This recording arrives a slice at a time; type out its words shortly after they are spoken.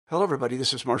Hello, everybody.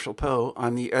 This is Marshall Poe.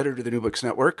 I'm the editor of the New Books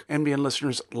Network. NBN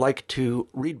listeners like to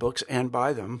read books and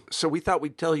buy them. So we thought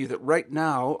we'd tell you that right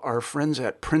now, our friends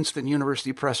at Princeton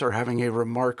University Press are having a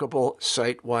remarkable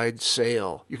site-wide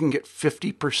sale. You can get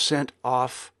 50%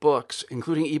 off books,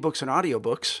 including ebooks and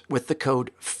audiobooks, with the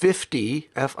code 50,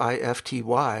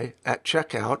 F-I-F-T-Y, at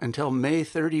checkout until May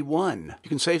 31. You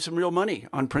can save some real money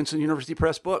on Princeton University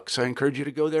Press books. I encourage you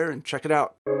to go there and check it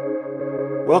out.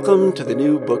 Welcome to the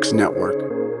New Books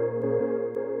Network.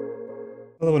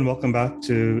 Hello and welcome back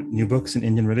to New Books in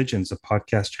Indian Religions, a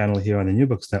podcast channel here on the New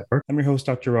Books Network. I'm your host,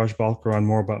 Dr. Raj Balkaran.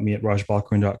 More about me at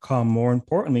rajbalkaran.com. More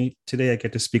importantly, today I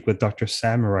get to speak with Dr.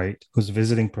 Sam Wright, who's a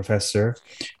visiting professor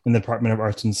in the Department of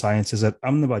Arts and Sciences at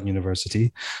Ahmedabad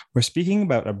University. We're speaking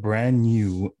about a brand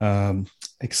new,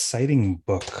 exciting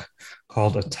book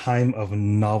called A Time of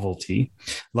Novelty,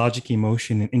 Logic,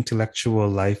 Emotion, and Intellectual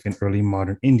Life in Early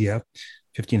Modern India,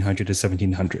 1500 to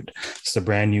 1700. It's a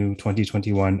brand new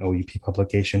 2021 OEP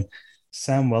publication.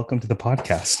 Sam, welcome to the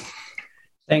podcast.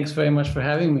 Thanks very much for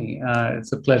having me.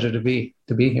 It's a pleasure to be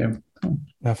here.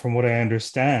 Now, from what I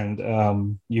understand,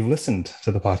 you've listened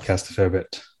to the podcast a fair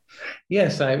bit.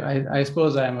 Yes, I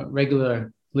suppose I'm a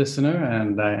regular listener,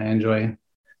 and I enjoy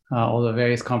all the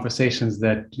various conversations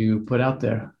that you put out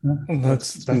there.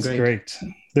 That's great.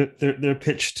 They're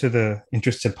pitched to the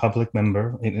interested public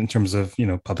member in terms of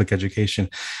public education,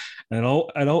 and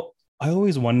I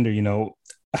always wonder,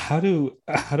 how do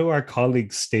our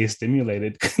colleagues stay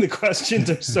stimulated? The questions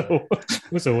are so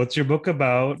what's your book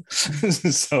about?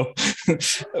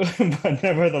 But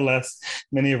nevertheless,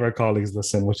 many of our colleagues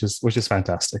listen, which is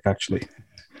fantastic, actually.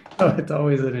 Oh, it's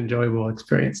always an enjoyable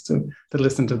experience to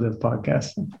listen to the podcast.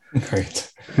 Great.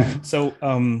 So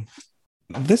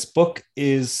this book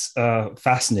is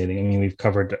fascinating. I mean, we've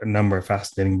covered a number of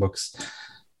fascinating books,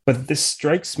 but this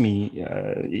strikes me,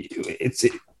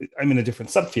 I'm in a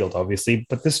different subfield, obviously,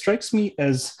 but this strikes me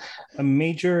as a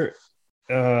major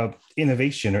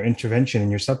innovation or intervention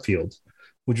in your subfield.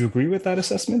 Would you agree with that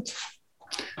assessment?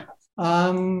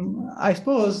 I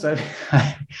suppose that,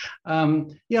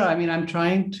 I'm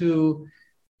trying to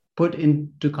put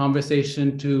into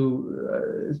conversation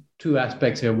two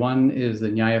aspects here. One is the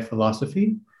Nyaya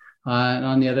philosophy, and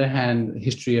on the other hand,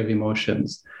 history of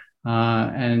emotions.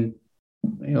 And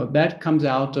that comes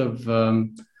out of a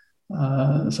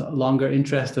longer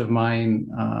interest of mine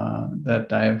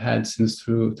that I've had since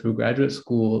through graduate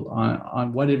school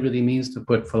on what it really means to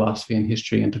put philosophy and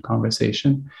history into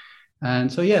conversation.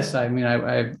 And so, yes, I mean,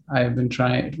 I've been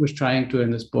trying to in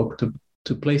this book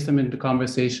to place them into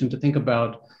conversation, to think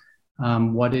about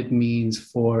what it means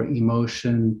for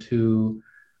emotion to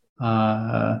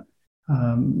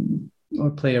or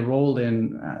play a role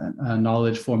in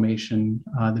knowledge formation,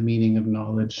 the meaning of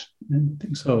knowledge.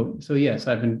 And so yes,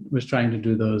 was trying to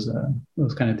do those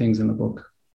kind of things in the book.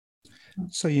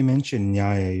 So you mentioned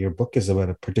Nyaya. Your book is about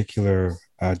a particular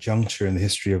juncture in the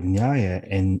history of Nyaya.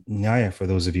 And Nyaya, for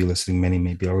those of you listening, many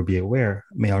may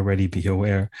already be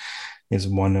aware, is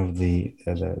one of the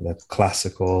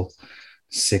classical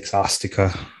six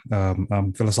Astika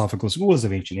philosophical schools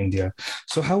of ancient India.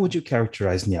 So how would you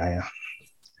characterize Nyaya?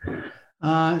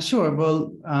 Sure.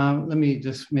 Well, let me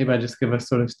just give a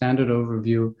sort of standard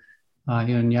overview.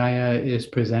 Nyaya is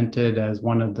presented as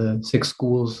one of the six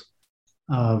schools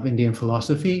of Indian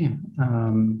philosophy.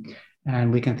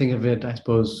 And we can think of it, I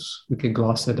suppose, we could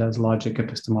gloss it as logic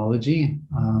epistemology.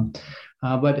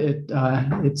 But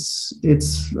its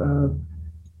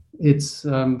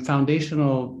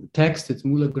foundational text, its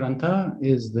Mula Grantha,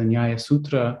 is the Nyaya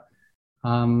Sutra.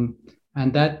 And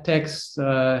that text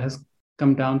has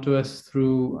come down to us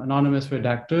through anonymous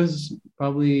redactors,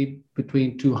 probably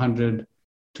between 200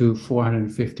 to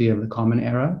 450 of the Common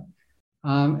Era.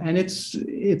 And it's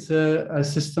a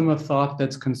system of thought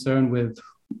that's concerned with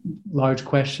large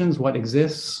questions: what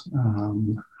exists,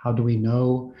 how do we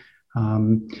know,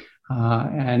 and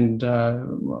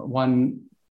one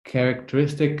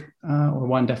characteristic or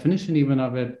one definition even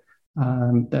of it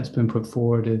that's been put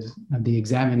forward is the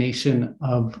examination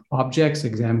of objects,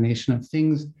 examination of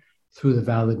things through the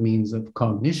valid means of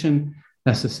cognition.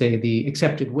 That's to say, the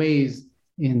accepted ways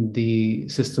in the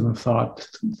system of thought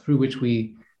through which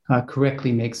we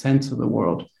correctly make sense of the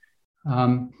world.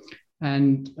 From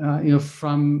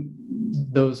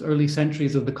those early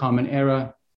centuries of the Common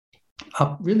Era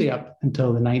up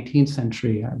until the 19th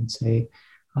century, I would say,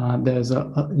 there's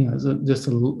just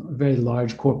a very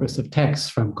large corpus of texts,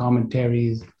 from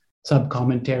commentaries,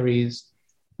 sub-commentaries,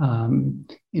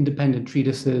 independent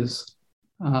treatises,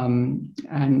 and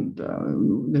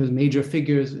there's major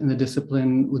figures in the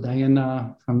discipline: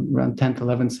 Udayana from around 10th,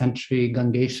 11th century,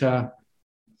 Gangesha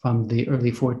from the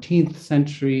early 14th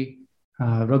century,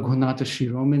 Raghunatha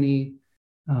Shiromani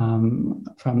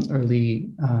from early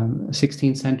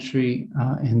 16th century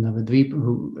in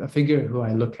Navadvip, a figure who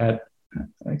I look at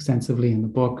extensively in the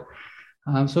book.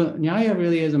 So Nyaya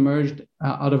really has emerged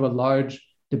out of a large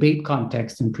debate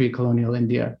context in pre-colonial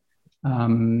India,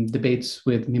 debates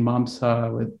with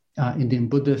Mimamsa, with Indian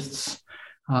Buddhists,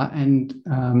 and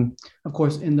of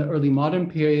course in the early modern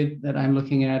period that I'm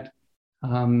looking at,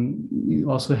 you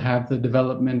also have the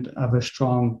development of a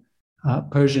strong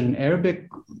Persian and Arabic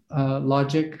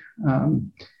logic.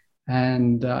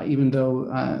 And even though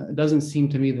it doesn't seem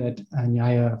to me that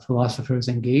Nyaya philosophers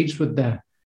engaged with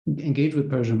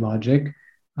Persian logic,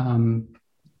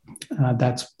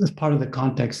 that's part of the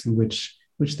context in which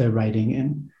they're writing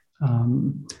in.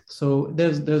 So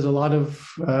there's a lot of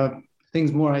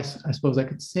things more I suppose I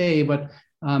could say, but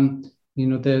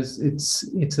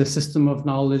it's a system of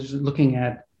knowledge looking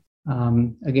at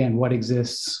again what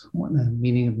exists, what the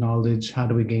meaning of knowledge, how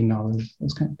do we gain knowledge,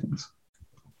 those kind of things.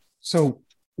 So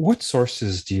what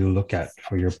sources do you look at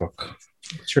for your book?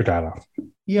 What's your data?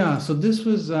 Yeah, so this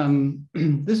was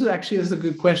actually a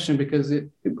good question, because it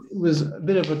was a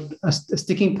bit of a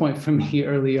sticking point for me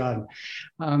early on,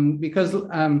 because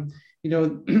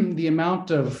the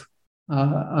amount of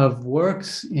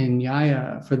works in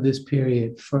Nyaya for this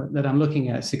period that I'm looking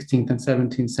at, 16th and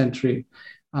 17th century,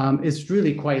 is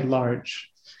really quite large.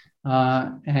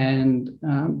 And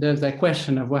there's that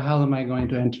question of, well, how am I going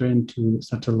to enter into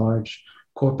such a large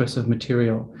corpus of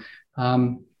material?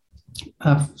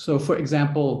 So, for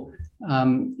example,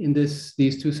 in these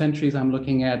 2 centuries I'm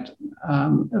looking at,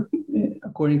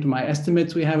 according to my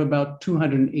estimates, we have about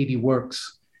 280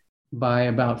 works by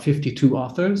about 52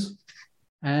 authors.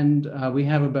 And we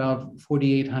have about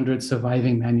 4,800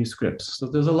 surviving manuscripts. So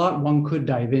there's a lot one could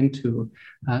dive into.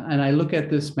 And I look at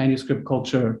this manuscript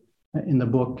culture in the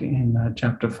book in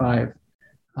chapter 5.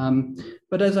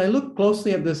 But as I look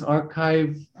closely at this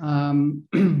archive,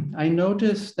 I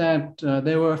noticed that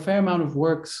there were a fair amount of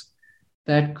works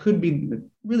that can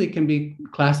be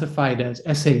classified as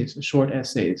essays, short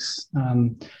essays.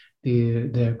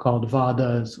 They're called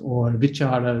vadas or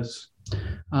vicharas.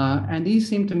 And these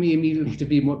seem to me immediately to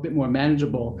be a bit more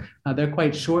manageable. They're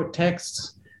quite short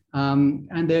texts,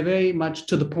 and they're very much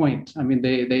to the point. I mean,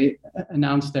 they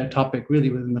announce their topic really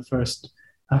within the first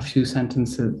few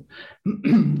sentences.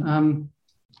 And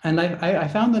I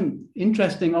found them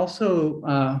interesting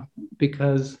also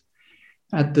because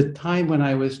at the time when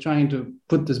I was trying to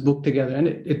put this book together, and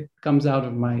it comes out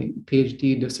of my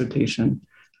PhD dissertation,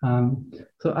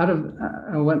 so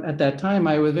at that time,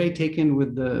 I was very taken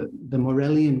with the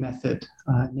Morellian method,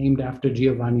 named after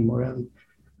Giovanni Morelli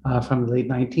from the late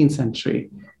 19th century.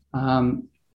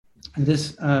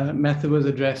 This method was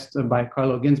addressed by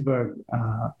Carlo Ginzburg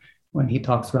when he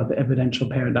talks about the evidential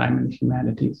paradigm in the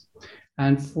humanities.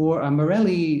 And for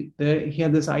Morelli, he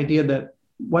had this idea that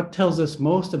what tells us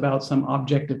most about some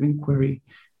object of inquiry,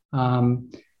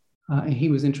 and he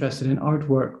was interested in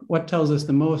artwork, what tells us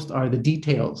the most are the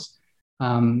details,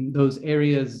 those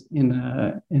areas in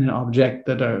an object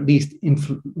that are least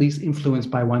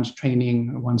influenced by one's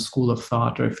training or one's school of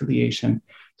thought or affiliation.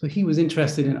 So he was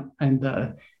interested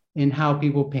in how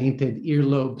people painted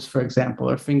earlobes, for example,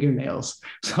 or fingernails.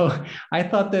 So I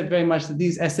thought that very much that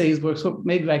these essays were, so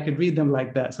maybe I could read them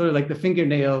like that, sort of like the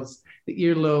fingernails, the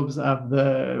earlobes of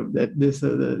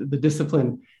the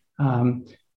discipline.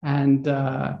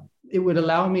 It would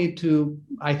allow me to,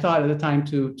 I thought at the time,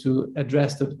 to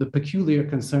address the peculiar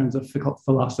concerns of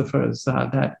philosophers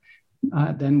that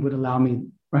then would allow me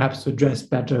perhaps to address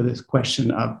better this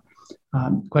question of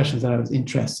questions that I was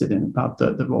interested in about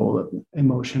the role of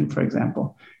emotion, for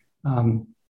example. And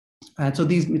so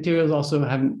these materials also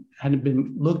hadn't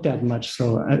been looked at much,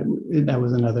 so that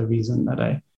was another reason that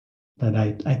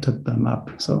I took them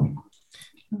up. So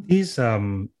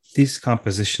these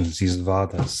compositions, these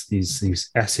vadas, these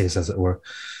essays, as it were,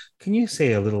 can you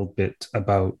say a little bit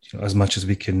about, as much as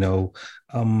we can know,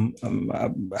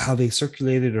 how they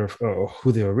circulated or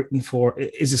who they were written for?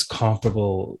 Is this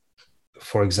comparable,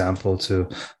 for example, to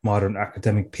modern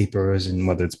academic papers, and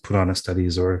whether it's Purana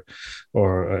studies or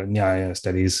Nyaya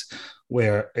studies?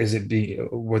 Were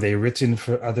they written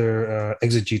for other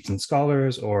exegetes and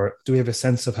scholars, or do we have a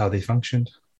sense of how they functioned?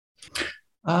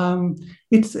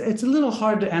 It's a little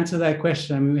hard to answer that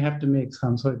question. I mean, we have to make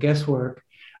some sort of guesswork.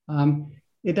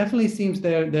 It definitely seems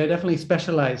they're definitely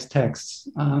specialized texts,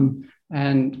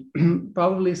 and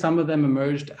probably some of them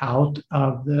emerged out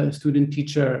of the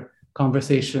student-teacher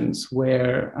conversations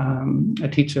where a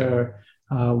teacher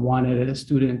wanted a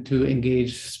student to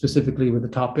engage specifically with the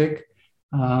topic.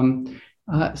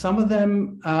 Some of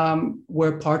them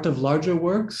were part of larger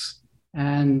works,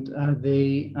 and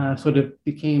they sort of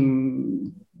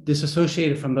became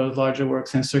disassociated from those larger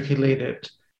works and circulated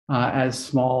as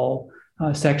small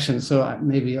sections. So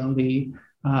maybe only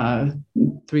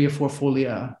 3 or 4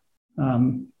 folia.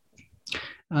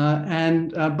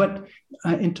 But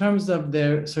in terms of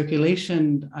their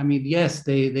circulation, I mean, yes,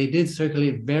 they did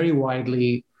circulate very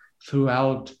widely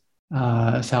throughout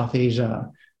South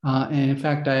Asia. And in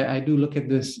fact, I do look at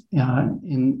this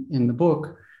in the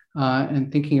book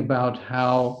and thinking about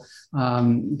how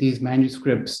these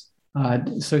manuscripts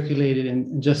circulated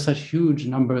in just such huge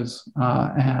numbers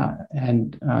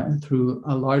and through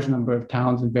a large number of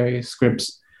towns and various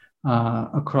scripts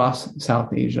across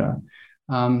South Asia.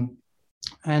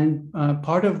 And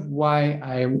part of why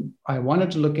I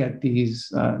wanted to look at these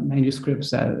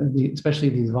manuscripts, especially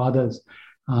these Vadas,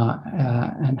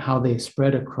 and how they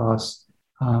spread across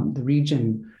the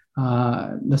region,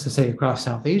 let's just say across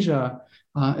South Asia,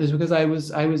 is because I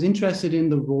was interested in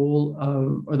the role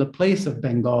of, or the place of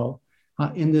Bengal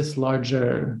in this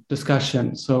larger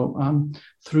discussion. So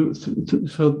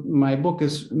so my book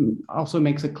also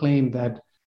makes a claim that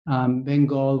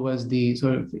Bengal was the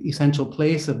sort of essential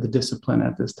place of the discipline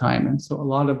at this time. And so a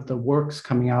lot of the works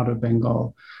coming out of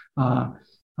Bengal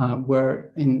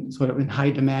were in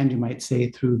high demand, you might say,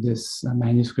 through this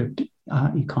manuscript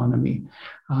economy.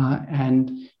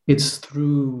 And it's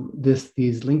through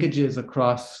these linkages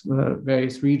across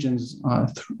various regions,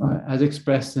 as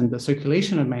expressed in the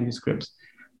circulation of manuscripts,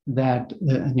 that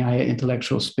the Nyaya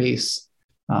intellectual space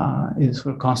is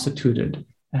sort of constituted.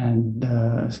 And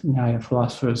Nyaya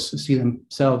philosophers see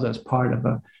themselves as part of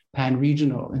a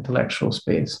pan-regional intellectual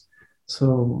space.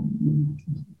 So,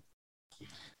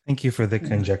 thank you for the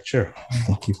conjecture.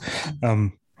 Thank you.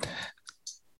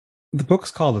 The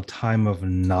book's called A Time of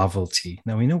Novelty.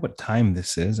 Now we know what time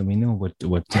this is, and we know what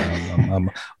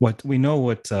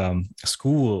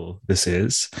school this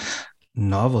is.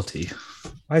 Novelty.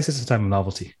 Why is this a time of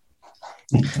novelty?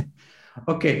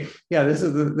 Okay, yeah, this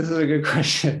is a good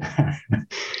question.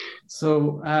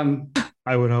 So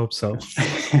I would hope so.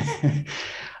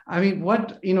 I mean,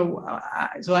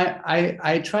 so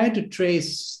I tried to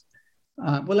trace.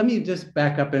 Well, let me just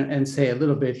back up and say a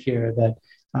little bit here that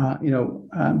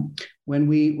when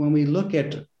we look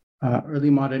at early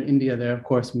modern India, there are of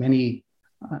course many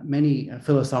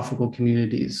philosophical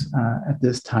communities at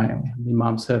this time: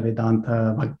 Mimamsa,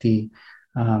 Vedanta, Bhakti.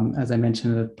 As I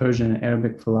mentioned, the Persian and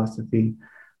Arabic philosophy.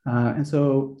 And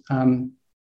so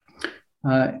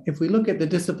if we look at the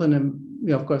discipline,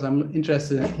 of course, I'm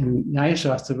interested in Nyaya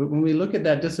Shastra, but when we look at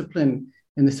that discipline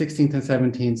in the 16th and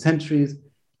 17th centuries,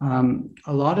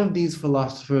 a lot of these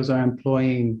philosophers are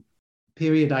employing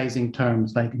periodizing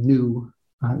terms like new,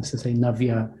 let's say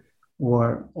Navya,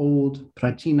 or old,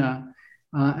 Prachina.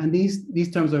 And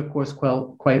these terms are, of course,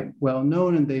 quite well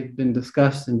known, and they've been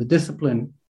discussed in the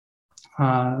discipline.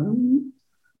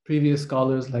 Previous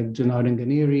scholars like Janardhan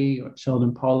Ganeri or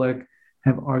Sheldon Pollock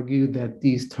have argued that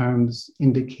these terms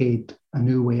indicate a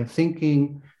new way of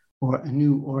thinking or a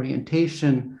new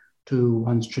orientation to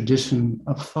one's tradition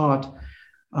of thought.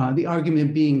 The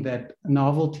argument being that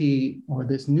novelty or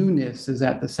this newness is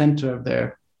at the center of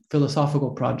their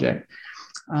philosophical project.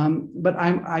 But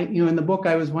in the book,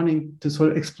 I was wanting to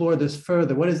sort of explore this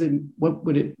further. What does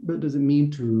it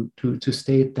mean to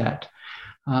state that?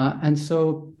 And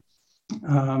so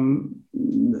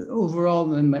overall,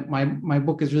 my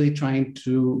book is really trying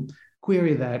to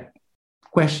query that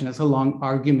question. It's a long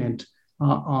argument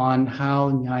on how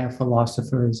Nyaya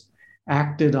philosophers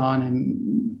acted on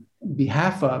and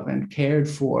behalf of and cared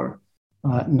for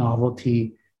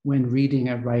novelty when reading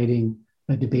and writing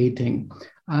and debating.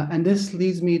 And this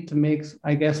leads me to make,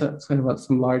 I guess,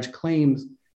 some large claims.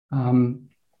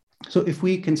 So if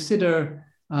we consider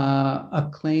a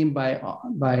claim by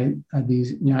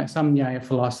some Nyaya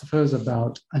philosophers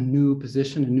about a new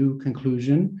position, a new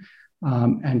conclusion,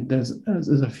 and there's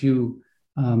a few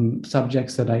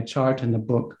subjects that I chart in the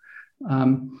book.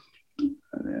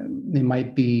 They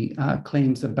might be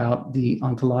claims about the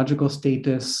ontological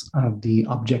status of the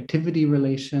objectivity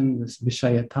relation, this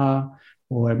Vishayata,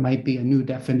 or it might be a new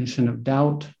definition of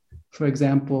doubt, for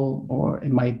example, or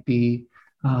it might be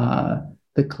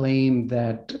the claim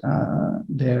that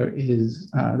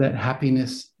that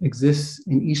happiness exists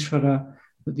in Ishvara.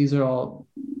 But these are all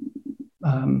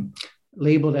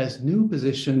labeled as new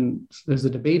positions. There's a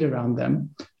debate around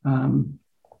them.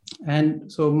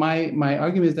 And so my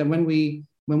argument is that when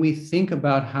we think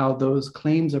about how those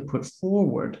claims are put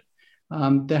forward,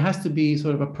 there has to be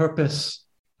sort of a purpose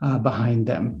behind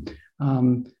them.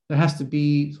 there has to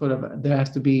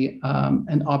be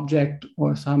an object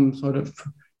or some sort of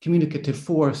communicative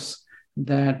force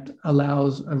that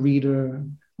allows a reader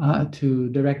to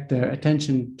direct their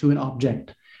attention to an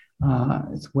object.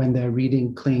 It's when they're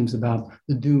reading claims about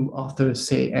the new authors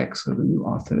say X or the new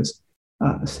authors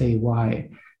say Y.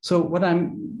 So what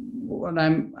I'm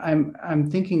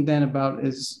thinking then about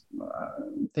is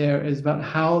about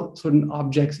how certain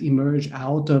objects emerge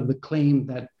out of the claim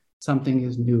that something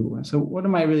is new. So what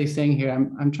am I really saying here?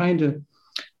 I'm trying to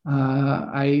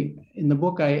in the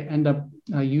book I end up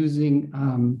using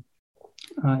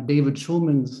David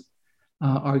Schulman's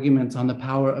arguments on the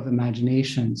power of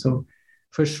imagination. So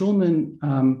for Schulman,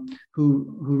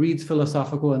 who reads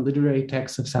philosophical and literary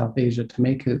texts of South Asia to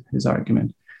make his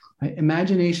argument,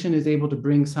 imagination is able to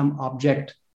bring some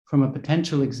object from a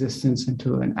potential existence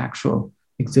into an actual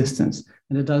existence.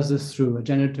 And it does this through a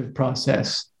generative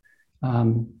process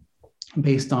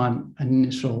based on an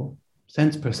initial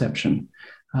sense perception.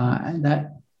 And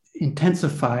that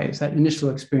intensifies, that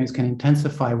initial experience can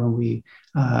intensify when we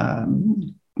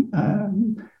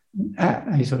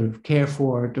sort of care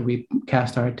for it, or we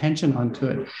cast our attention onto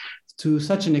it to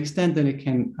such an extent that it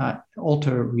can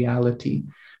alter reality.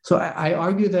 So I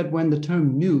argue that when that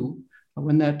term new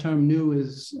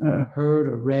is heard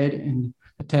or read in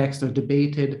a text or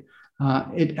debated,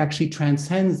 it actually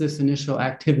transcends this initial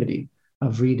activity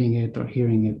of reading it or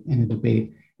hearing it in a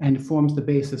debate, and forms the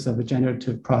basis of a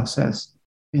generative process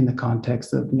in the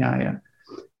context of Nyaya.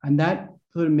 And that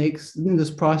sort of makes, in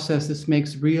this process, this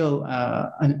makes real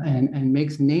and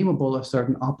makes nameable a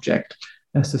certain object.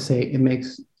 That's to say, it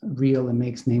makes real and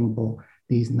makes nameable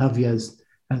these navyas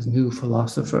as new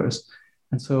philosophers.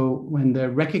 And so when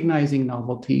they're recognizing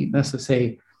novelty, that's to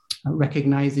say,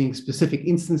 recognizing specific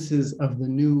instances of the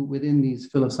new within these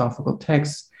philosophical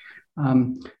texts,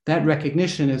 that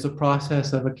recognition is a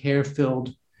process of a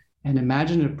care-filled and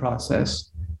imaginative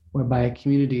process whereby a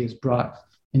community is brought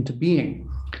into being.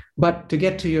 But to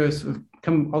get to your,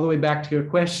 come all the way back to your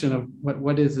question of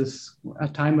what is this, a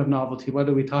time of novelty? What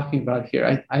are we talking about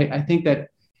here? I think that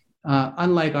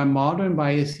unlike our modern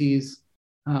biases,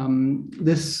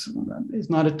 this is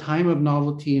not a time of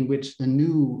novelty in which the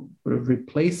new sort of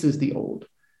replaces the old,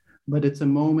 but it's a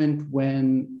moment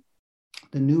when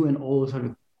the new and old sort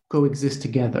of coexist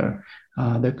together,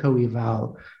 they're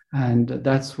co-eval. And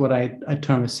that's what I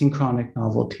term a synchronic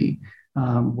novelty,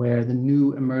 where the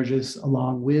new emerges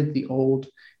along with the old,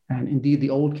 and indeed the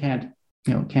old can't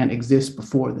exist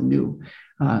before the new.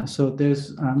 So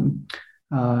there's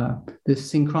this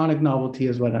synchronic novelty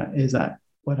is what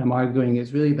I'm arguing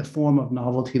is really the form of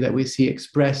novelty that we see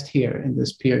expressed here in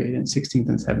this period in 16th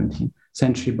and 17th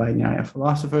century by Nyaya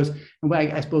philosophers. And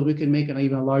I suppose we could make an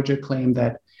even larger claim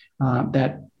that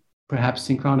that perhaps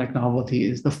synchronic novelty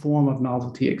is the form of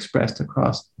novelty expressed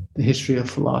across the history of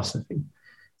philosophy.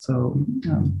 So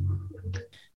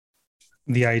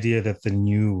the idea that the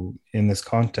new in this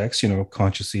context,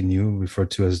 consciously new,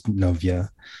 referred to as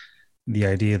navya, the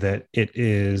idea that it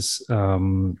is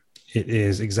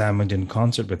examined in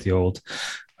concert with the old,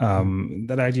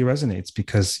 that idea resonates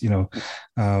because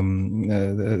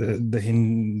the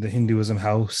Hinduism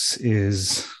house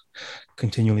is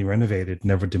continually renovated,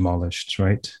 never demolished,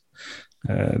 right?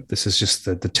 This is just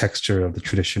the texture of the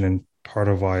tradition, and part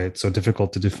of why it's so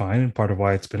difficult to define, and part of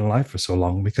why it's been alive for so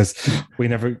long, because we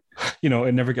never,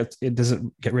 it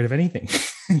doesn't get rid of anything.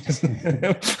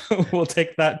 We'll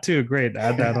take that too. Great,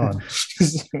 add that on.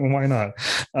 Why not?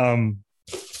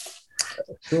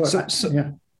 Sure. So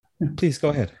yeah. Please go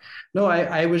ahead. No,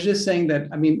 I was just saying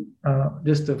that,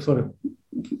 just to sort of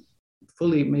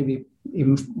fully, maybe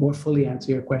even more fully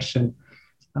answer your question,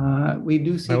 we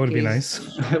do see that would be nice.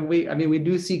 we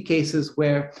do see cases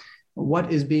where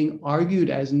what is being argued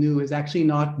as new is actually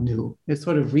not new. It's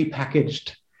sort of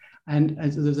repackaged, and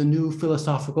there's a new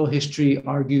philosophical history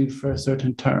argued for a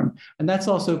certain term, and that's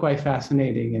also quite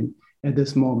fascinating. At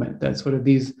this moment, that sort of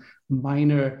these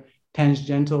minor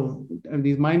tangential,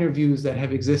 these minor views that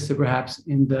have existed perhaps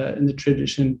in the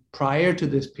tradition prior to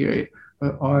this period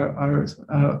are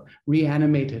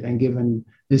reanimated and given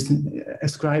this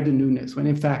ascribed a newness, when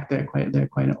in fact they're quite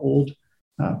an old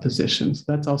position. So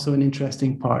that's also an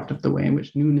interesting part of the way in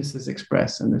which newness is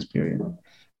expressed in this period.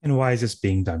 And why is this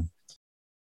being done?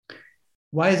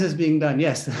 Why is this being done?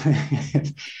 Yes.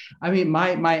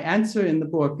 My answer in the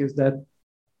book is that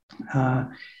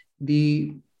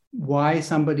why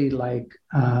somebody like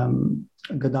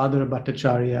Gadadhara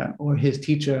Bhattacharya or his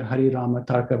teacher Harirama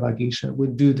Tarkavagisha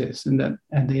would do this, and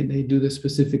they do this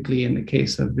specifically in the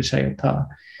case of Vishayata,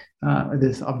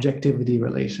 this objectivity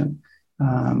relation,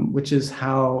 which is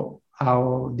how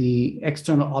the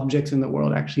external objects in the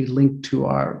world actually link to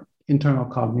our internal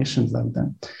cognitions of them.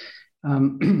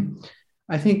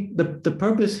 I think the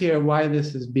purpose here, why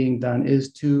this is being done, is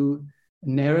to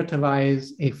narrativize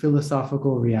a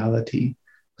philosophical reality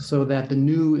so that the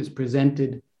new is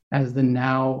presented as the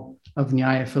now of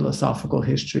Nyaya philosophical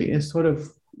history. It's sort of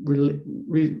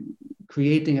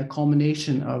creating a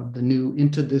culmination of the new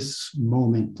into this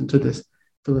moment, into this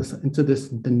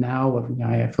the now of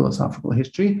Nyaya philosophical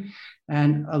history,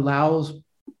 and allows,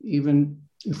 even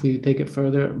if we take it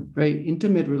further, very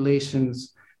intimate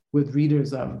relations with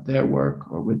readers of their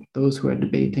work or with those who are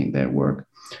debating their work.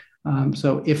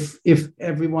 So if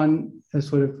everyone is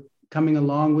sort of coming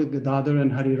along with Gadadhar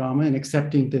and Harirama and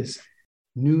accepting this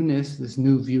newness, this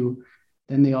new view,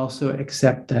 then they also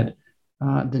accept that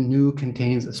the new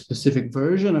contains a specific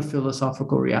version of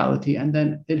philosophical reality, and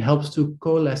then it helps to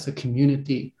coalesce a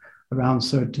community around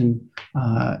certain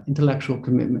intellectual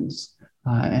commitments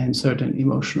and certain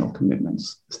emotional commitments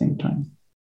at the same time.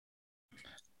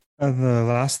 The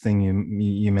last thing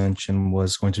you mentioned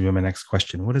was going to be my next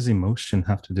question. What does emotion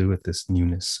have to do with this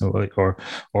newness, or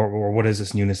what does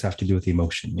this newness have to do with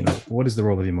emotion? You know, what is the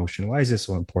role of emotion? Why is this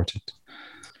so important?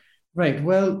 Right.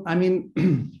 Well, I mean,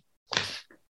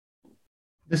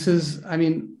 this is. I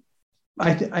mean,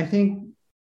 I think,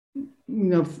 you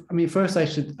know. I mean, first I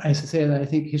should say that I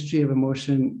think history of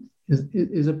emotion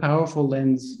is a powerful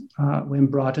lens when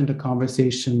brought into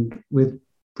conversation with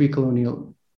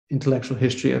pre-colonial intellectual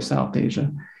history of South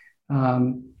Asia.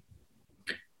 You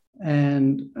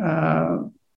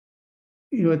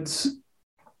know, it's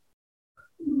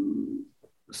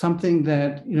something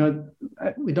that, you know,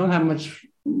 we don't have much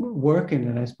work in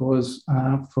it, I suppose,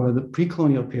 for the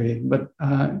pre-colonial period, but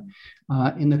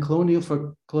in the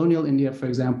colonial India, for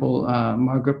example,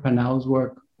 Margaret Parnell's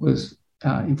work was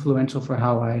influential for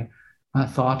how I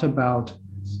thought about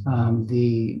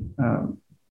the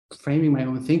framing my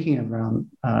own thinking around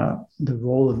the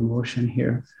role of emotion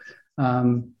here.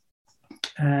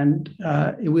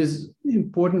 It was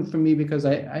important for me because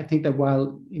I think that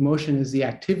while emotion is the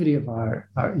activity of our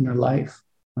inner life,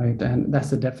 right, and that's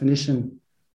the definition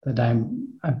that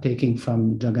I'm taking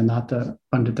from Jagannatha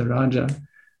Panditaraja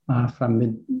from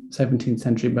mid-17th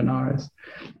century Benares.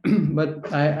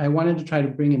 But I wanted to try to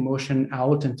bring emotion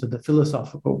out into the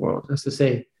philosophical world, as to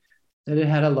say that it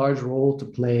had a large role to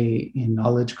play in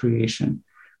knowledge creation.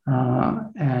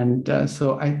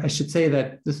 So I should say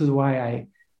that this is why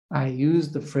I use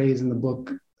the phrase in the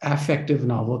book, affective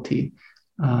novelty,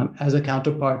 as a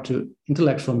counterpart to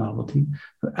intellectual novelty.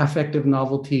 Affective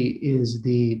novelty is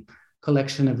the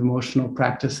collection of emotional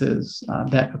practices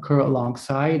that occur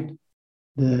alongside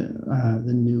the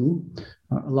new,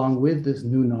 along with this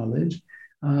new knowledge.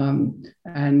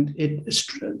 And it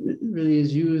really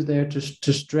is used there to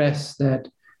stress that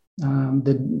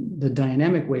the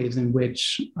dynamic ways in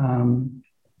which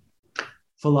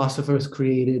philosophers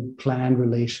created planned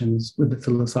relations with the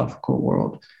philosophical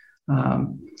world.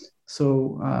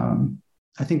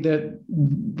 I think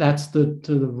that's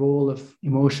the role of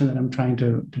emotion that I'm trying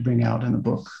to bring out in the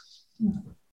book.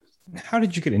 How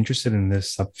did you get interested in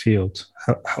this subfield?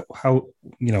 How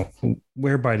you know,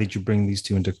 whereby did you bring these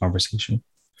two into conversation?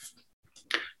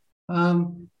 I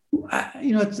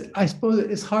suppose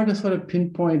it's hard to sort of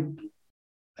pinpoint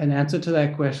an answer to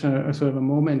that question or sort of a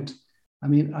moment. I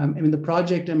mean, the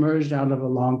project emerged out of a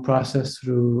long process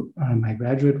through my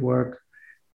graduate work,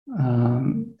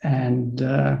 and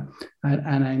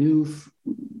I knew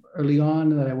early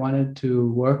on that I wanted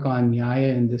to work on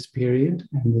Nyaya in this period,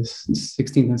 in this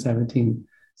 16th and 17th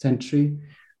century.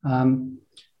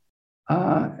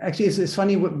 Actually, it's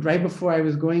funny. Right before I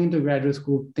was going into graduate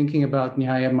school, thinking about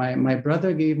Nyaya, my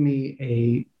brother gave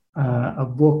me a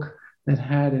book that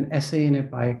had an essay in it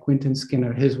by Quentin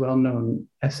Skinner, his well-known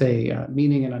essay,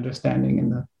 Meaning and Understanding in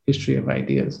the History of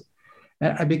Ideas.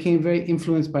 And I became very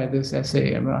influenced by this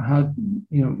essay about how,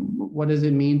 you know, what does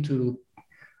it mean to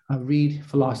read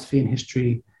philosophy and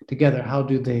history together? How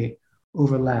do they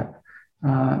overlap?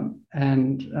 That's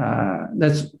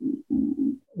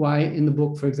why in the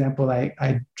book, for example,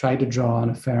 I tried to draw on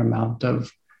a fair amount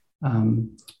of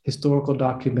historical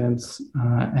documents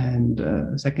and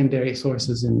secondary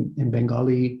sources in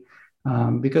Bengali,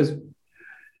 because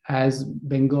as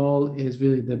Bengal is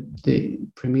really the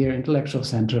premier intellectual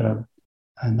center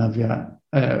of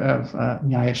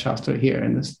Nyaya Shastra here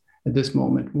at this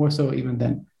moment, more so even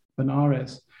than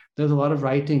Benares. There's a lot of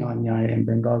writing on Nyaya in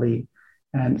Bengali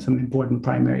and some important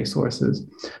primary sources.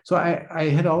 So I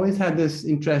had always had this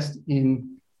interest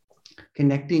in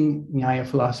connecting Nyaya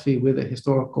philosophy with a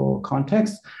historical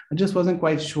context. I just wasn't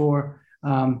quite sure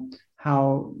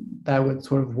how that would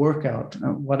sort of work out,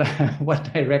 what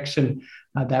direction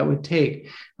that would take.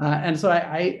 And so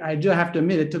I do have to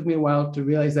admit, it took me a while to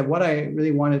realize that what I really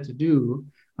wanted to do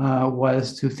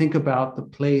was to think about the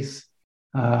place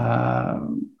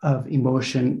of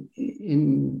emotion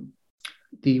in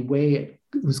the way it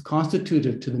was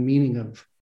constitutive to the meaning of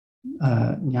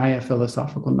Nyaya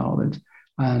philosophical knowledge.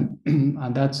 And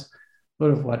that's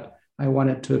sort of what I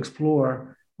wanted to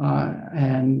explore.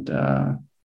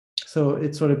 So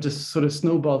it sort of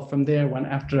snowballed from there when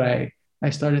after I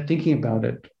started thinking about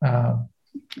it.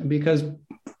 Because,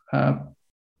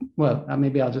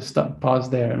 maybe I'll just pause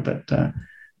there, but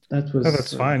that was... No,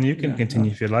 that's fine. You can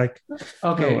continue if you like.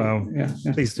 Okay. No,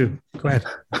 please do. Go ahead.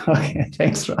 Okay,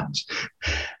 thanks, Raj.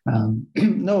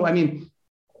 No, I mean,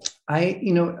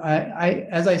 I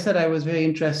as I said, I was very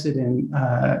interested in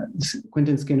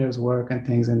Quentin Skinner's work and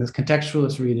things, and this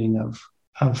contextualist reading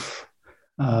of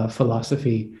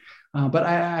philosophy. But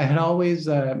I had always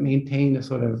maintained a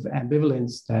sort of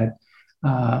ambivalence that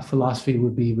philosophy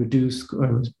would be reduced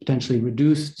or was potentially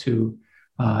reduced to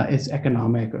its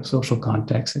economic or social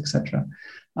context, etc.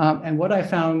 And what I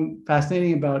found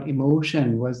fascinating about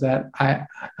emotion was that I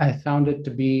found it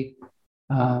to be,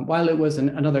 while it was in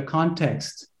another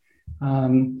context,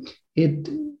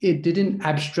 it didn't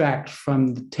abstract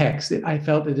from the text. I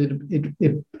felt that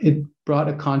it brought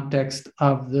a context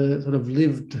of the sort of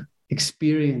lived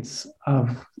experience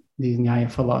of these Nyaya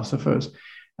philosophers.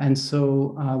 And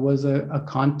so was a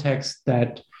context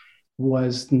that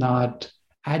was not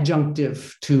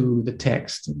adjunctive to the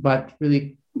text, but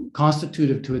really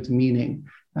constitutive to its meaning.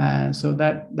 And so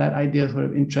that idea sort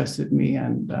of interested me.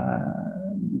 And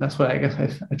that's what I guess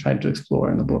I tried to explore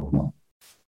in the book more.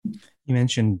 You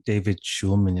mentioned David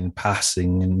Schulman in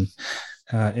passing, and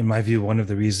in my view, one of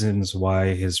the reasons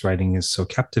why his writing is so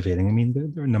captivating. I mean,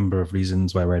 there are a number of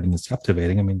reasons why writing is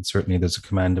captivating. I mean, certainly there's a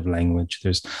command of language,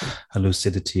 there's a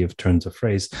lucidity of turns of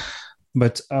phrase,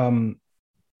 but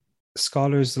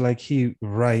scholars like he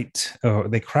write, or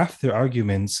they craft their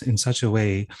arguments in such a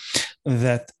way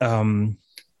that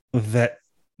that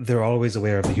they're always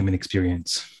aware of the human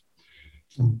experience.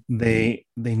 They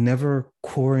never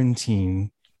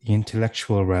quarantine the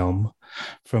intellectual realm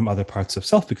from other parts of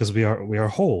self, because we are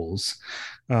wholes.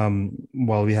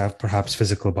 While we have perhaps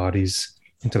physical bodies,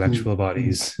 intellectual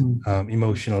bodies,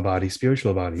 emotional bodies,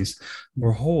 spiritual bodies,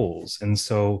 we're wholes. And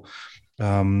so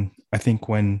I think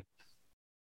when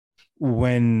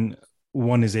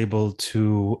one is able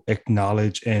to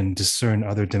acknowledge and discern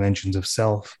other dimensions of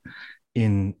self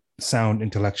in sound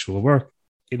intellectual work,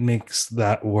 it makes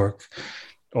that work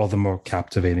all the more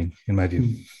captivating, in my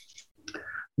view.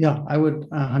 Yeah, I would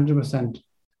 100%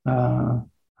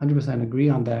 agree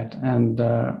on that. And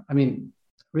I mean,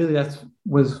 really, that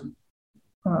was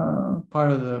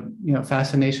part of the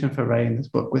fascination for writing this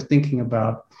book, was thinking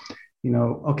about,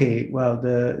 okay, well,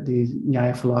 the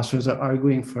Nyaya philosophers are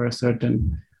arguing for a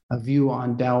certain view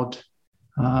on doubt,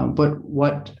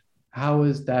 but how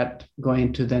is that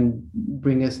going to then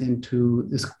bring us into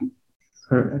this,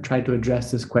 or try to address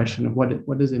this question of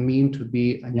what does it mean to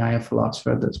be a Nyaya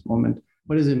philosopher at this moment?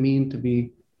 What does it mean to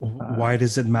be? Why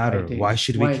does it matter? Why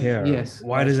should we care? Yes.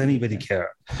 Why does anybody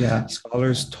care? Yeah.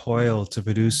 Scholars toil to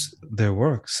produce their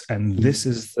works, and this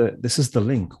is the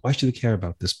link. Why should we care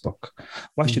about this book?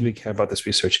 Why should we care about this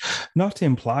research? Not to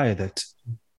imply that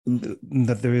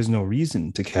there is no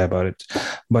reason to care about it,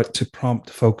 but to prompt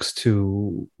folks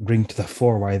to bring to the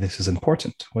fore why this is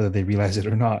important, whether they realize it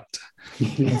or not.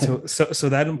 Yeah. So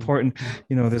that important,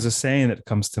 there's a saying that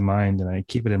comes to mind, and I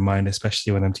keep it in mind,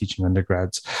 especially when I'm teaching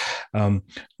undergrads.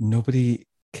 Nobody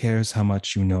cares how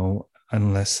much you know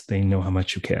unless they know how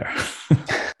much you care.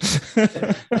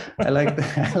 I like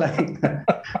that.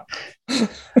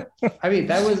 I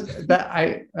mean,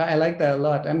 I like that a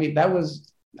lot. I mean, that was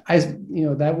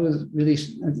really,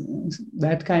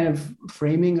 that kind of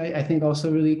framing, I think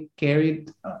also really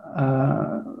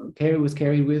was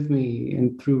carried with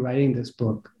me through writing this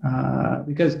book,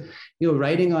 because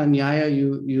writing on Nyaya,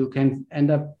 you can end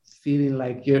up feeling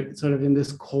like you're sort of in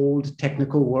this cold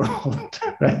technical world,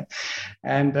 right?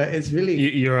 And it's really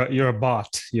you're a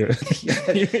bot.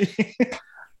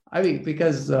 I mean,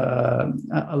 because a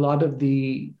lot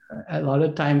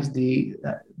of times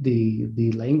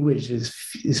the language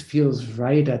feels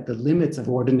right at the limits of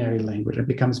ordinary language. It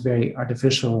becomes very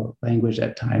artificial language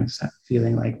at times,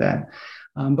 feeling like that.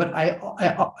 But I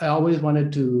always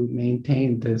wanted to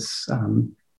maintain this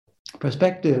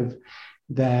perspective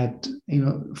that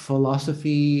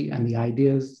philosophy and the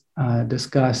ideas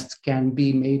discussed can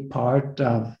be made part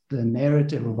of the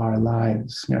narrative of our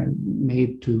lives,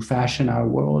 made to fashion our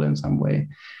world in some way.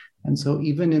 And so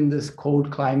even in this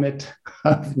cold climate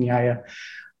of Nyaya,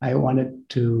 I wanted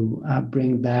to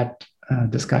bring that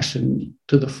discussion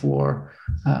to the fore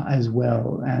as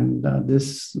well. And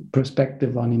this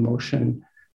perspective on emotion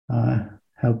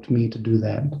helped me to do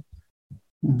that.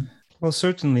 Well,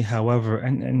 certainly, however,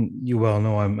 and you well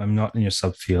know I'm not in your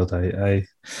subfield.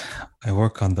 I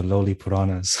work on the lowly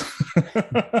Puranas.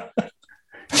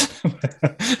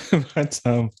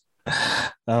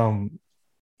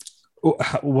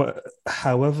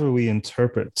 However we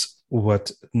interpret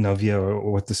what Navya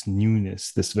or what this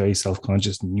newness, this very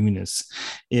self-conscious newness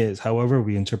is, however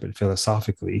we interpret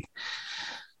philosophically,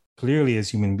 clearly as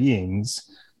human beings,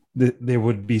 there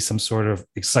would be some sort of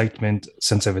excitement,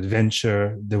 sense of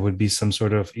adventure. There would be some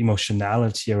sort of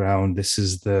emotionality around this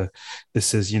is Nyaya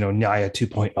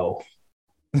 2.0.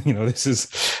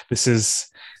 This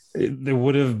is there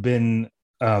would have been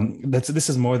this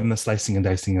is more than the slicing and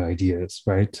dicing of ideas,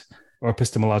 right? Or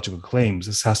epistemological claims.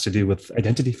 This has to do with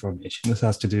identity formation. This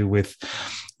has to do with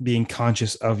being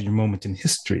conscious of your moment in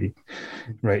history,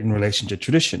 right, in relation to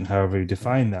tradition, however you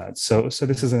define that. So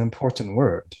this is an important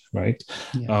word, right?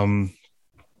 Yeah.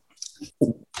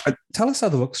 Tell us how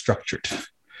the book's structured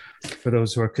for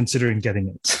those who are considering getting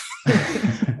it.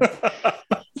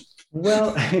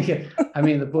 Well, yeah.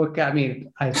 The book,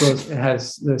 I suppose it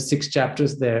has the 6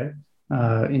 chapters there,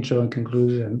 intro and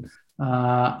conclusion.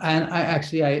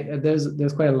 And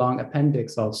there's quite a long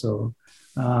appendix also,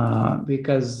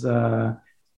 because that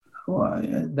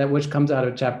which comes out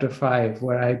of chapter 5,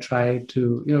 where I try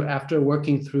to, after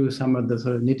working through some of the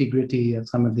sort of nitty-gritty of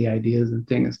some of the ideas and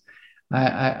things,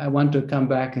 I want to come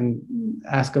back and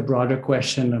ask a broader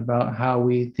question about how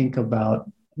we think about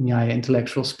Nyaya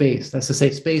intellectual space. That's to say,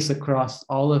 space across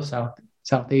all of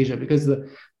South Asia, because the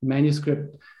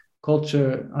manuscript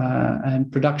culture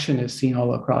and production is seen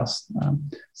all across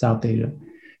South Asia.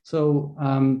 So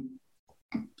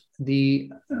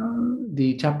the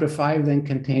chapter 5 then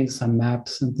contains some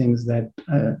maps and things that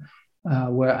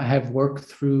where I have worked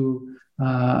through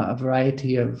a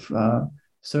variety of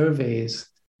surveys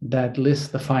that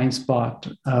list the find spot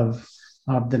of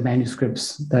the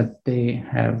manuscripts that they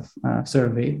have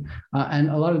surveyed. And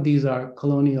a lot of these are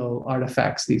colonial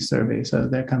artifacts, these surveys. So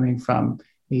they're coming from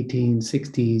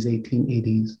 1860s,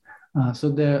 1880s. So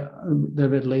they're a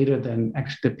bit later than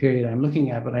actually the period I'm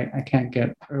looking at, but I can't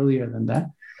get earlier than that.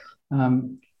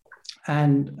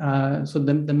 So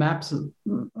the maps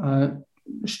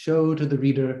show to the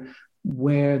reader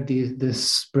where this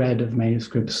spread of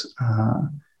manuscripts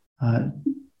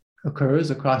occurs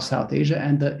across South Asia,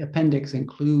 and the appendix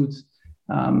includes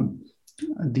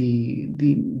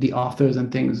the authors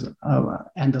and things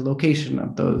and the location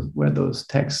of those where those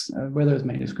texts, where those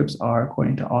manuscripts are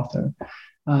according to author.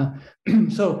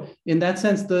 So in that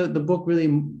sense, the book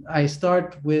really, I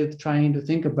start with trying to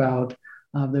think about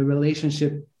the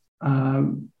relationship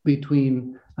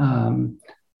between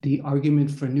the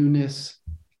argument for newness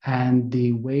and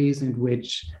the ways in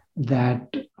which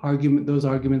those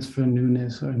arguments for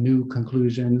newness or new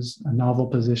conclusions, novel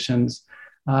positions,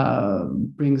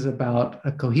 brings about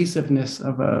a cohesiveness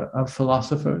of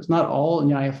philosophers. Not all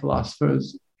Nyaya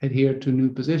philosophers adhere to new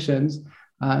positions.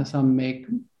 Some make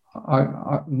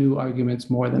new arguments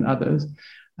more than others.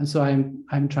 And so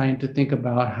I'm trying to think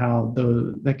about how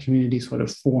the community sort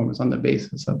of forms on the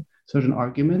basis of certain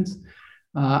arguments.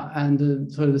 And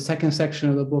the second section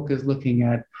of the book is looking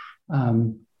at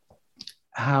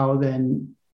how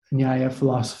then Nyaya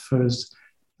philosophers,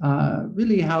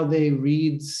 really how they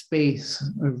read space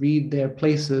or read their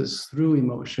places through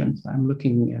emotions. I'm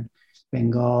looking at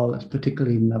Bengal,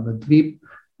 particularly Navadvip,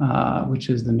 which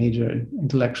is the major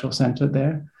intellectual center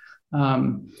there.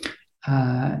 And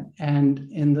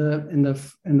in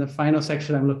the final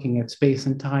section, I'm looking at space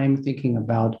and time, thinking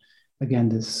about, again,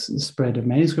 this spread of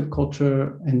manuscript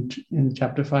culture in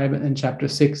chapter 5, and chapter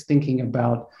 6, thinking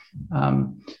about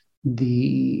how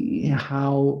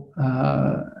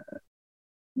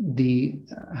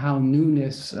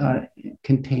newness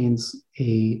contains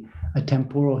a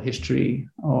temporal history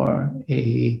or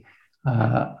a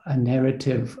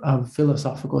narrative of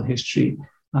philosophical history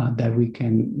that we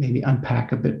can maybe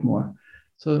unpack a bit more.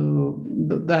 So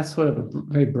that's sort of a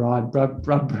very broad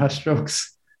brushstrokes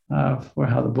for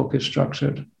how the book is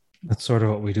structured. That's sort of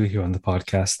what we do here on the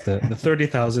podcast, the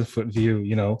 30,000 foot view.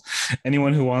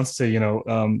 Anyone who wants to,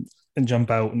 and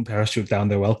jump out and parachute down,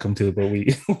 they're welcome to, but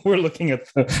we're looking at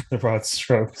the broad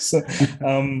strokes.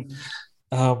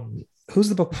 Who's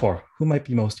the book for? Who might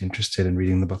be most interested in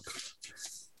reading the book?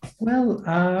 Well,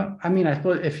 I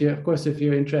suppose if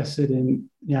you're interested in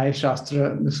Nyaya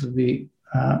Shastra, this would be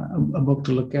a book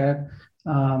to look at.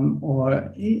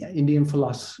 or Indian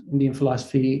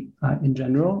philosophy in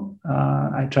general.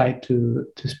 I try to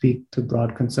speak to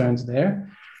broad concerns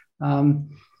there. Again,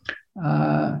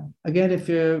 if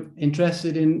you're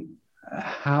interested in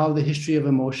how the history of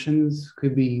emotions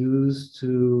could be used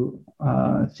to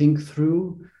think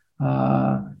through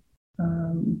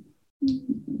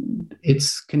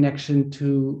its connection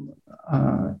to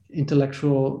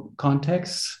intellectual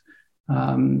contexts,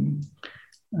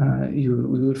 you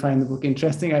would find the book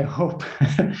interesting, I hope.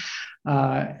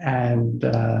 And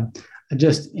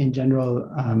just in general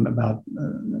about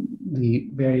the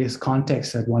various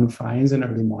contexts that one finds in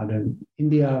early modern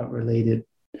India related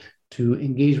to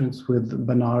engagements with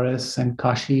Benares and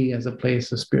Kashi as a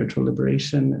place of spiritual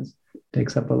liberation. It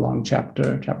takes up a long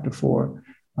chapter 4.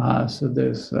 So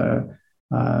there's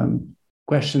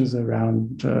questions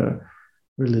around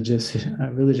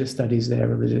religious studies there,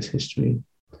 religious history.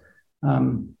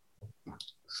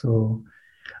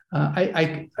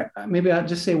 I maybe I'll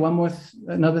just say one more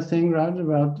another thing, Raj,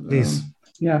 about please.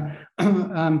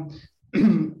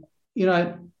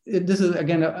 This is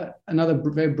again another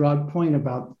very broad point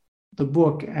about the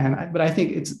book, but I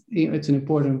think it's an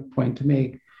important point to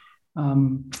make,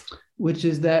 which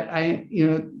is that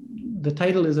the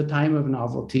title is A Time of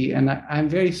Novelty, and I'm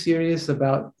very serious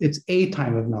about it's a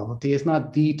time of novelty. It's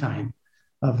not the time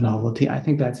of novelty. I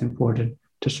think that's important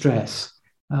to stress.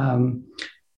 And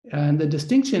the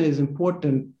distinction is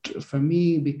important for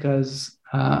me because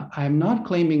I'm not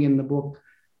claiming in the book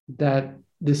that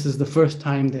this is the first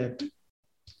time that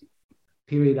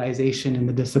periodization in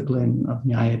the discipline of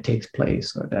Nyaya takes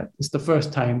place, or that it's the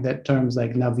first time that terms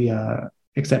like Navya,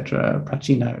 etc.,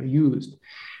 Prachina are used.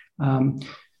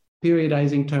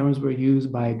 Periodizing terms were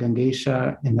used by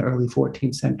Gangesha in the early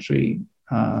 14th century,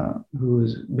 who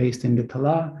was based in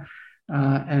Vitala,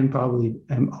 and probably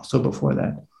also before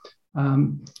that.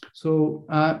 So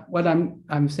what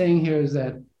I'm saying here is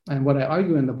that, and what I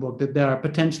argue in the book, that there are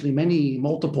potentially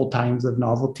multiple times of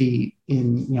novelty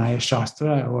in Nyaya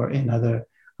Shastra or in other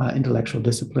intellectual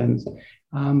disciplines.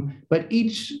 But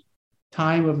each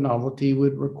time of novelty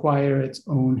would require its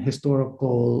own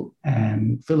historical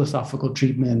and philosophical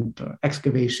treatment or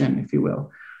excavation, if you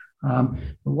will.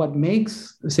 What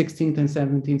makes the 16th and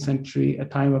 17th century a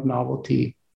time of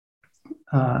novelty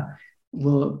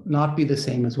will not be the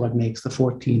same as what makes the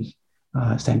 14th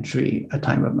century a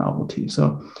time of novelty.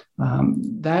 So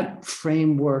that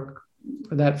frame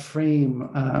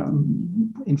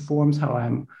informs how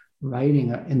I'm writing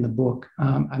in the book.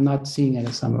 I'm not seeing it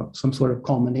as some sort of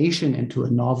culmination into a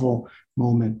novel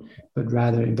moment, but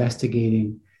rather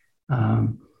investigating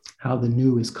how the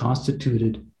new is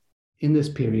constituted in this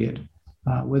period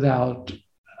without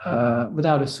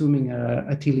assuming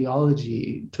a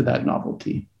teleology to that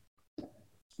novelty.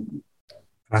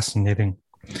 Fascinating.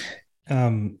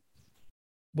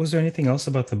 Was there anything else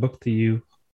about the book that you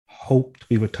hoped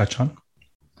we would touch on?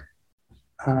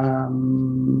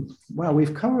 Well, I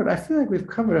feel like we've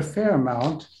covered a fair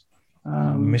amount.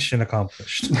 Mission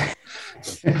accomplished.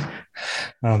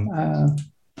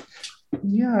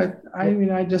 Yeah,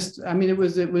 it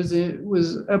was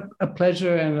a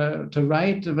pleasure and to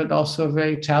write, but also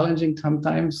very challenging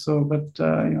sometimes. So, but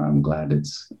I'm glad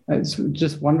it's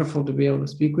just wonderful to be able to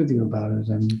speak with you about it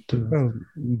and to. Well,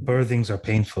 birthings are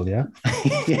painful, yeah.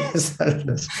 Yes,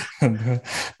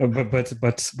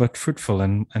 but fruitful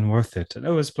and worth it. And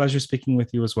it was a pleasure speaking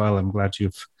with you as well. I'm glad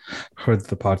you've heard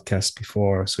the podcast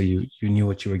before, so you knew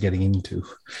what you were getting into.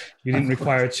 You didn't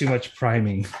require too much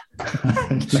priming.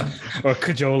 Or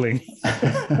cajoling.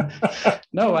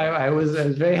 No, I was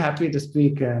very happy to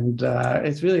speak, and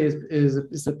it's really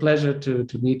it's a pleasure to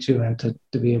meet you and to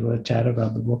be able to chat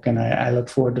about the book. And I look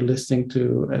forward to listening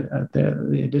to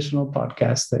the additional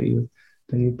podcasts that you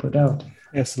put out.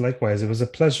 Yes, likewise. It was a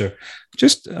pleasure.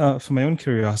 Just for my own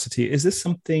curiosity, is this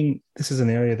an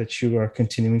area that you are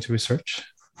continuing to research?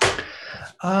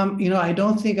 I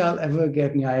don't think I'll ever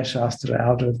get Nyaya Shastra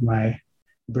out of my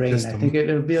brain. I think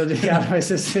it'll be out of my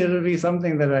system. It'll be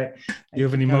something that you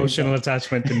have an emotional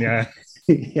attachment to Nyaya.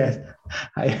 Yes,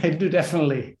 I do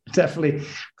definitely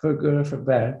for good or for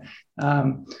bad.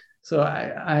 So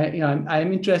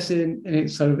I'm interested in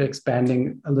sort of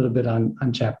expanding a little bit on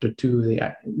chapter 2,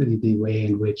 the way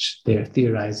in which they're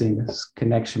theorizing this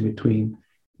connection between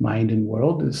mind and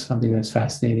world is something that's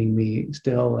fascinating me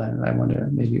still, and I want to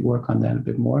maybe work on that a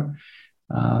bit more.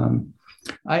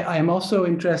 I am also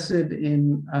interested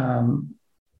in how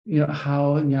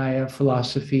Nyaya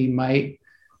philosophy might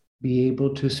be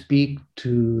able to speak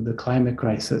to the climate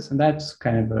crisis, and that's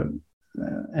kind of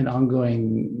an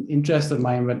ongoing interest of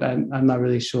mine, but I'm not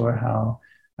really sure how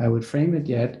I would frame it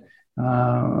yet.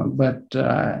 But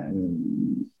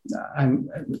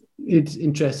it's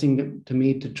interesting to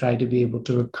me to try to be able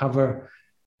to recover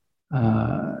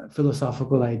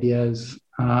philosophical ideas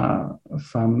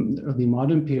from the early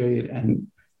modern period and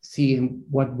see in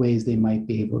what ways they might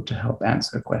be able to help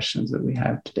answer questions that we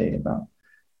have today about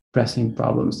pressing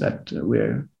problems that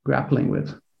we're grappling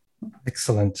with.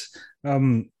 Excellent.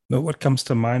 What comes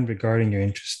to mind regarding your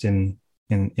interest in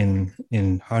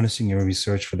harnessing your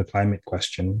research for the climate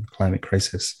question, climate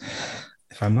crisis?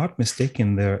 If I'm not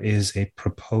mistaken, there is a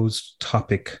proposed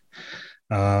topic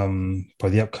for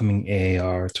the upcoming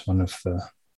AAR.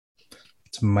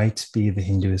 It might be the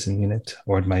Hinduism unit,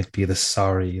 or it might be the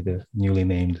SARI, the newly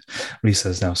named RISA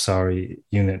is now SARI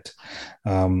unit.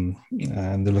 And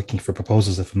they're looking for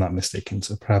proposals, if I'm not mistaken.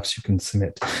 So perhaps you can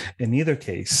submit. In either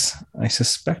case, I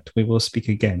suspect we will speak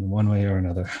again one way or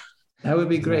another. That would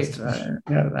be great.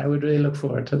 I would really look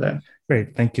forward to that.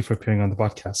 Great. Thank you for appearing on the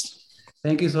podcast.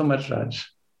 Thank you so much, Raj.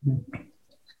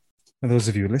 For those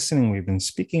of you listening, we've been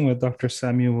speaking with Dr.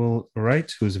 Samuel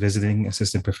Wright, who's visiting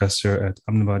assistant professor at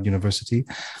Ahmedabad University.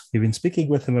 We've been speaking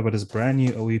with him about his brand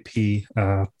new OEP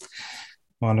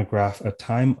monograph, A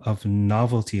Time of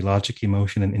Novelty, Logic,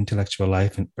 Emotion, and Intellectual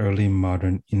Life in Early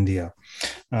Modern India.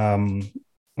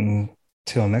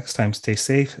 Until next time, stay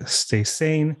safe, stay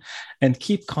sane, and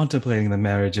keep contemplating the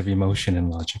marriage of emotion and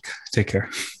logic. Take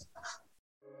care.